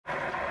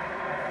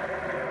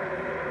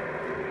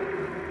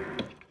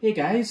Hey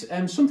guys,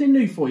 something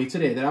new for you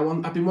today that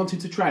I've been wanting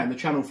to try on the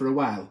channel for a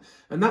while,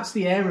 and that's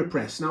the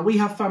AeroPress. Now, we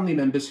have family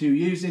members who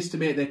use this to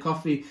make their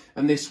coffee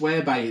and they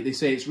swear by it. They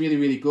say it's really,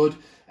 really good.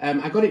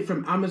 I got it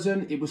from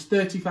Amazon. It was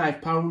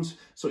 £35,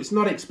 so it's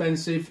not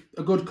expensive.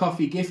 A good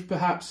coffee gift,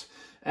 perhaps.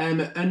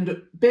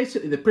 And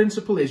basically the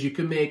principle is you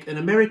can make an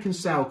American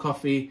style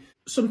coffee,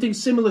 something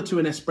similar to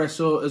an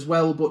espresso as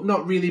well, but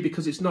not really,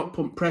 because it's not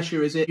pump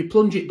pressure, is it? You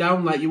plunge it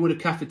down like you would a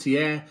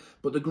cafetiere,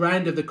 but the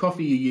grind of the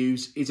coffee you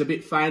use is a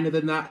bit finer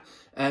than that.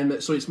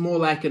 So it's more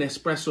like an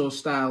espresso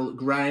style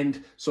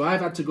grind. So I've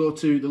had to go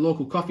to the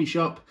local coffee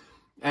shop.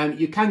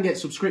 You can get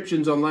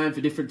subscriptions online for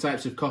different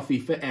types of coffee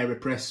for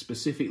AeroPress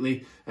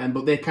specifically,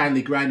 but they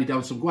kindly grinded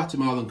down some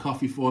Guatemalan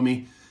coffee for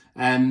me.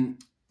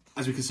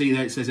 As we can see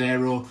there, it says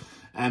Aero.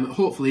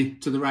 Hopefully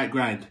to the right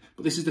grind.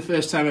 But this is the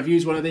first time I've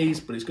used one of these,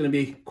 but it's going to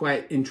be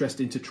quite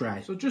interesting to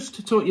try. So just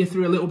to talk you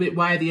through a little bit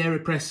why the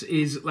AeroPress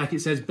is, like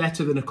it says,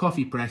 better than a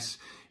coffee press.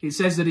 It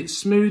says that it's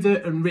smoother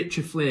and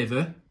richer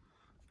flavour,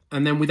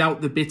 and then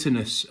without the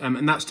bitterness.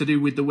 And that's to do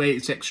with the way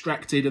it's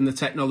extracted and the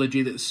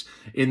technology that's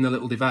in the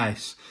little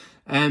device.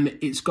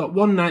 It's got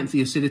 1/9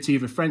 the acidity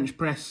of a French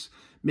press,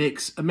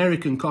 makes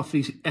American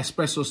coffee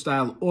espresso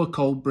style or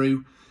cold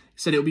brew.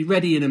 Said it'll be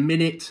ready in a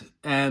minute.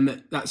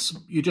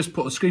 You just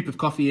put a scoop of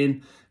coffee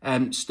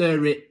in,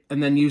 stir it,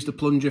 and then use the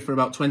plunger for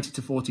about 20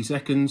 to 40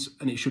 seconds,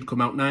 and it should come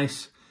out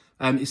nice.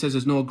 It says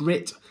there's no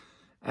grit,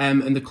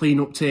 and the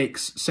cleanup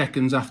takes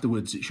seconds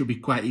afterwards. It should be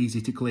quite easy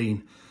to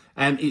clean.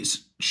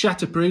 It's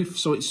shatterproof,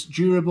 so it's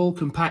durable,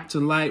 compact,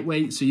 and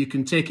lightweight, so you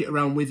can take it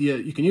around with you.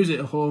 You can use it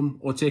at home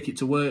or take it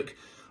to work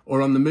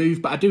or on the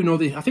move. But I do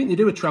know I think they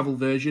do a travel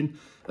version.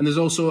 And there's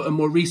also a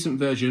more recent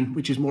version,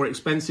 which is more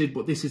expensive,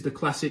 but this is the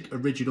classic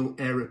original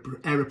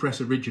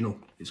AeroPress Original,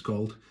 it's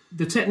called.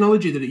 The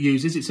technology that it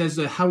uses, it says,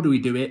 how do we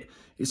do it?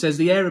 It says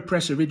the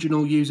AeroPress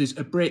Original uses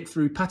a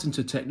breakthrough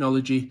patented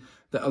technology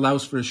that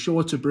allows for a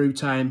shorter brew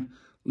time,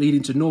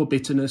 leading to no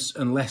bitterness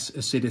and less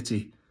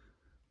acidity,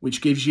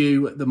 which gives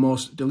you the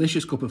most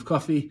delicious cup of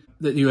coffee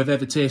that you have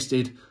ever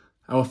tasted.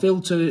 Our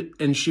filter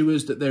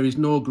ensures that there is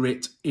no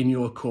grit in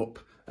your cup.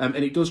 And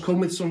it does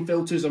come with some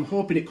filters. I'm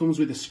hoping it comes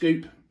with a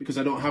scoop because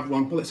I don't have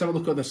one. But let's have a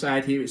look on the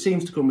side here. It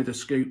seems to come with a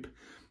scoop.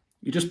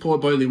 You just pour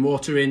boiling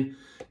water in,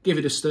 give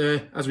it a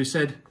stir, as we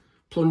said,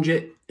 plunge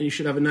it, and you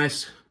should have a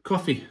nice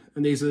coffee.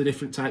 And these are the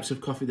different types of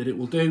coffee that it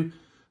will do.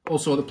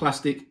 Also, the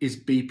plastic is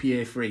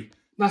BPA free.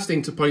 Last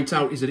thing to point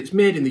out is that it's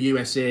made in the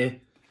USA.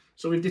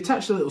 So we've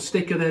detached a little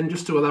sticker then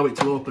just to allow it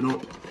to open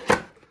up.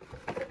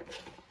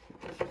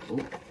 Oh,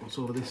 what's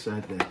over this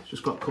side there? It's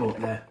just got caught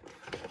there.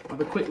 Have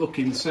a quick look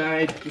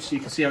inside, just so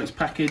you can see how it's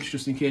packaged,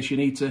 just in case you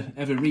need to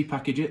ever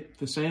repackage it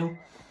for sale.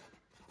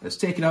 Let's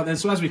take it out then.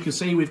 So as we can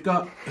see, we've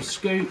got a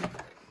scoop,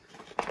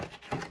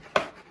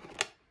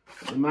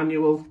 the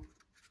manual.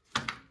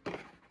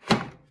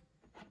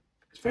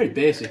 It's very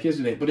basic,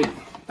 isn't it? But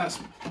that's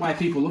why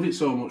people love it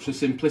so much, the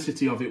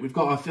simplicity of it. We've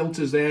got our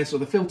filters there, so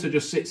the filter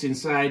just sits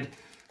inside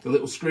the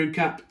little screw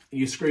cap.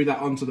 You screw that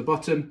onto the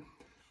bottom,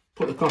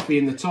 put the coffee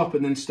in the top,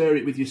 and then stir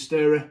it with your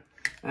stirrer.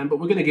 But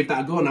we're going to give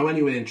that a go now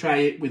anyway and try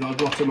it with our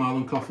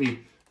Guatemalan coffee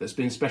that's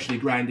been specially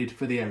grinded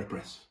for the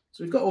AeroPress.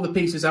 So we've got all the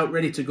pieces out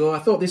ready to go. I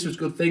thought this was a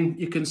good thing.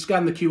 You can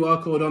scan the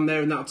QR code on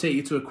there and that'll take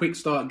you to a quick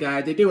start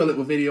guide. They do a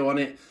little video on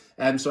it,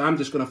 so I'm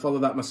just going to follow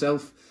that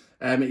myself.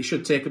 It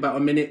should take about a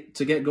minute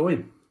to get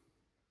going.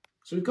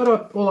 So we've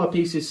got all our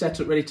pieces set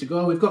up ready to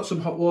go. We've got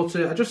some hot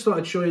water. I just thought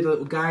I'd show you the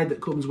little guide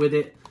that comes with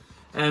it.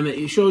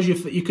 It shows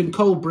you can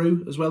cold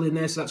brew as well in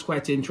there, so that's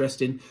quite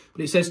interesting.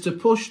 But it says to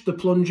push the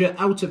plunger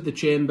out of the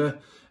chamber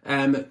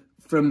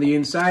from the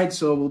inside,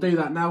 so we'll do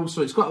that now.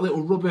 So it's got a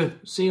little rubber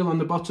seal on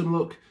the bottom,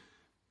 look.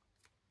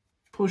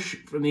 Push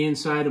from the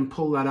inside and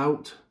pull that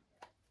out.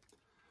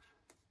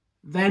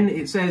 Then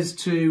it says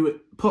to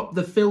pop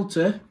the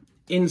filter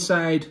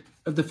inside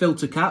of the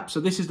filter cap.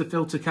 So this is the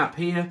filter cap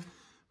here. I'm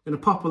going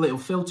to pop a little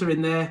filter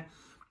in there.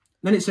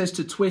 Then it says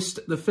to twist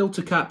the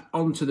filter cap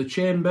onto the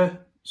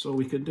chamber. So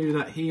we can do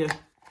that here.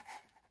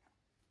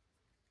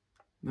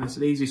 Nice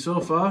and easy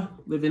so far,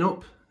 living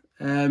up.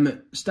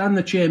 Stand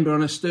the chamber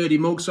on a sturdy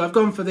mug. So I've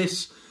gone for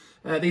this.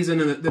 These are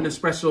the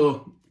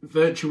Nespresso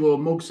Virtual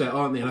mug set,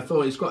 aren't they? And I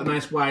thought it's got a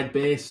nice wide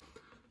base.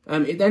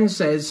 It then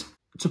says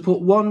to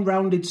put 1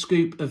 rounded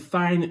scoop of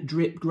fine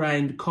drip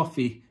grind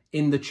coffee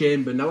in the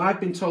chamber. Now I've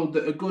been told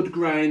that a good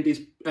grind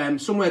is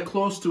somewhere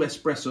close to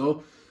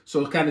espresso,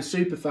 so kind of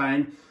super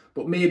fine,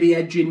 but maybe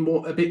edging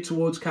a bit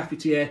towards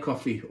cafetiere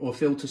coffee or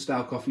filter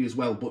style coffee as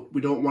well. But we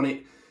don't want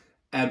it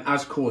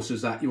as coarse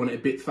as that. You want it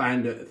a bit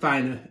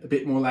finer, a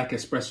bit more like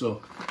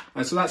espresso.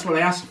 And so that's what I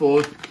asked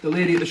for. The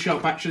lady at the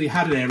shop actually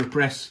had an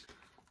AeroPress,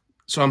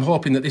 so I'm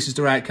hoping that this is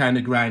the right kind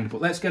of grind.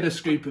 But let's get a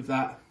scoop of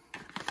that.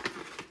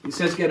 It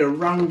says get a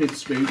rounded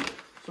scoop.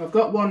 So I've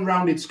got 1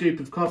 rounded scoop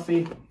of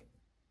coffee.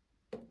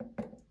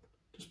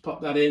 Just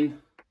pop that in.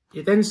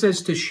 It then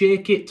says to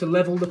shake it to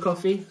level the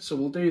coffee. So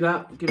we'll do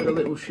that, give it a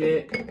little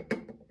shake.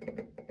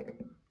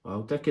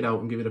 I'll deck it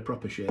out and give it a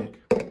proper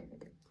shake.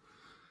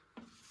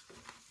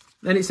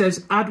 Then it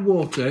says add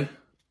water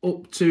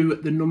up to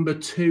the number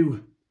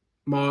 2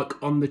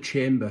 mark on the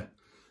chamber.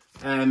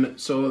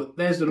 So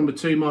there's the number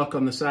 2 mark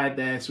on the side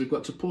there. So we've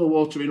got to pour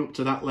water in up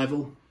to that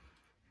level.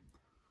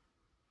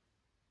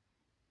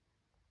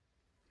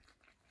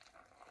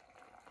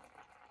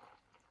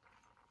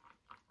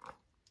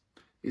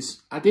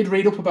 I did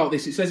read up about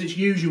this. It says it's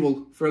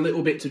usual for a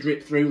little bit to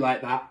drip through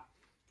like that.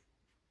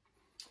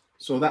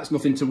 So that's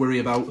nothing to worry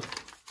about.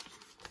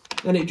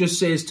 Then it just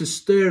says to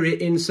stir it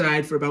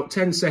inside for about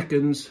 10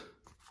 seconds.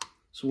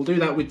 So we'll do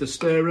that with the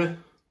stirrer.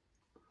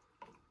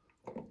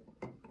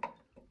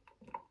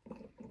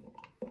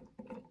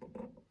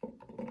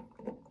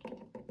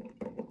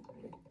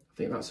 I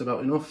think that's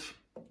about enough.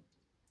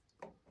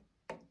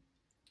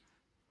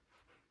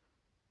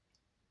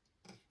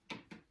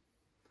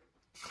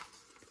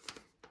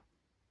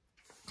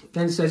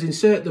 Then it says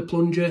insert the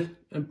plunger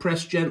and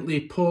press gently,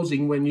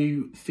 pausing when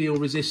you feel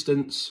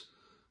resistance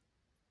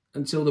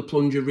until the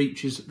plunger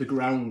reaches the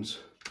ground.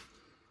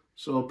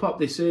 So I'll pop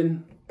this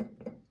in,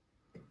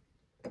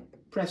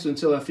 press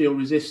until I feel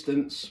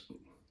resistance.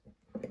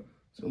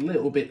 It's a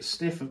little bit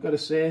stiff, I've got to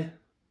say,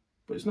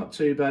 but it's not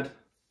too bad.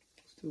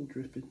 Still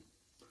dripping.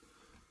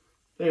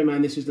 Bear in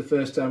mind, this is the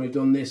first time we've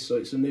done this, so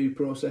it's a new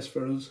process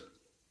for us.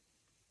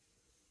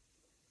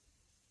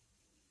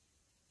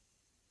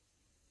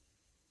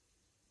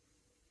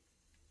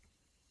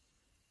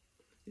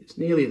 It's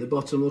nearly at the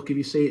bottom. Look, if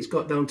you see, it's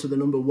got down to the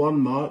number 1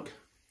 mark.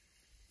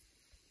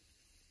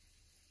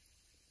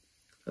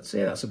 I'd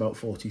say that's about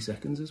 40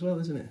 seconds as well,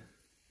 isn't it?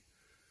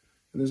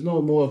 And there's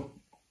no more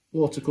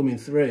water coming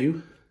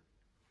through.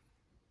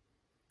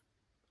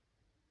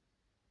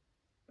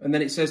 And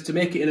then it says to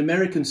make it an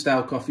American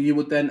style coffee, you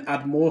would then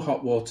add more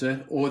hot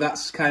water, or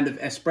that's kind of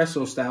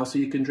espresso style, so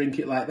you can drink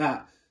it like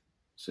that.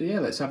 So yeah,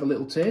 let's have a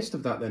little taste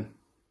of that then.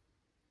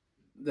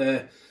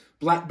 The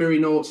blackberry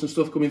notes and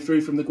stuff coming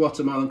through from the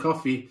Guatemalan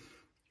coffee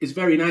is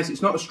very nice.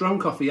 It's not a strong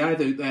coffee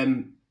either.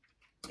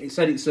 It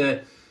said it's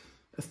a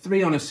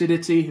 3 on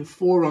acidity, a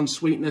 4 on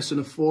sweetness,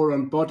 and a 4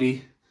 on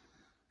body.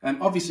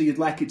 Obviously you'd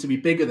like it to be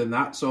bigger than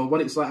that, so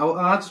what it's like, I'll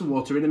add some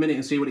water in a minute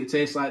and see what it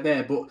tastes like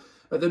there, but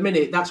at the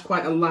minute that's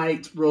quite a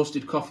light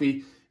roasted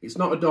coffee. It's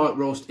not a dark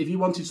roast. If you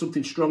wanted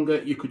something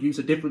stronger, you could use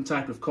a different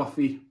type of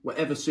coffee,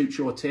 whatever suits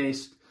your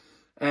taste.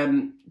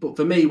 But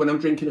for me, when I'm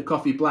drinking a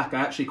coffee black,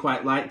 I actually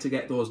quite like to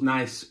get those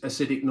nice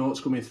acidic notes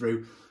coming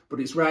through. But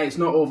it's right, it's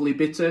not overly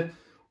bitter.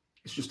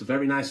 It's just a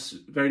very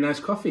nice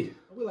coffee.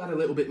 I will add a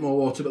little bit more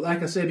water, but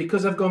like I say,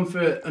 because I've gone for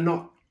a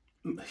not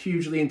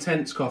hugely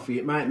intense coffee,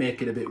 it might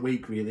make it a bit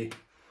weak, really.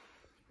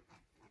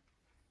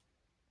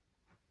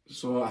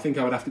 So I think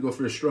I would have to go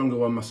for a stronger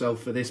one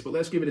myself for this, but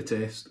let's give it a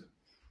taste.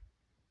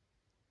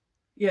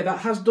 Yeah, that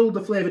has dulled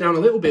the flavour down a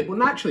little bit,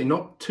 but actually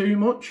not too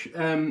much.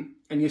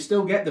 And you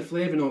still get the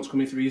flavour notes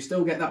coming through. You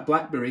still get that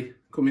blackberry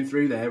coming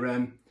through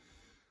there.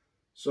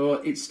 So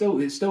it's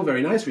still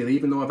very nice, really,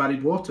 even though I've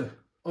added water.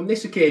 On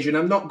this occasion,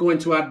 I'm not going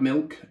to add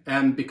milk,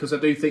 because I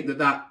do think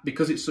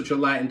because it's such a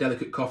light and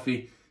delicate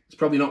coffee, it's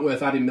probably not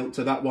worth adding milk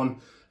to that one.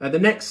 The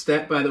next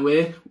step, by the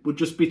way, would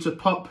just be to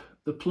pop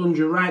the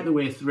plunger right the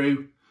way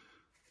through,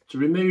 to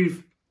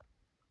remove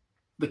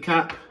the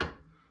cap,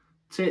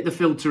 take the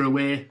filter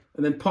away,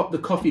 and then pop the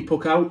coffee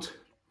puck out.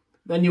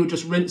 Then you'll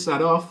just rinse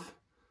that off,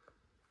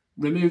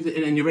 remove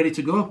it, and you're ready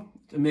to go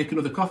and make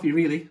another coffee,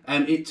 really.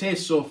 It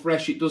tastes so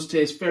fresh. It does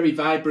taste very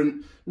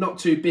vibrant, not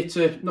too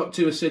bitter, not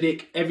too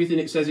acidic, everything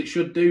it says it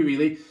should do,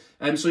 really.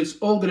 So it's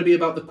all going to be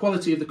about the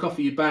quality of the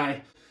coffee you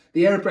buy.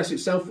 The AeroPress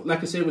itself,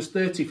 like I say, was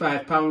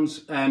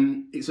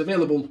 £35. It's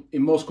available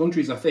in most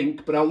countries, I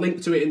think, but I'll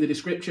link to it in the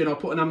description. I'll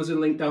put an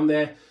Amazon link down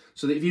there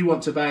so that if you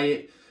want to buy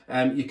it,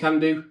 you can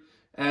do.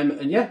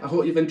 And yeah, I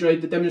hope you've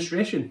enjoyed the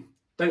demonstration.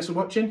 Thanks for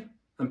watching,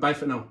 and bye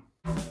for now.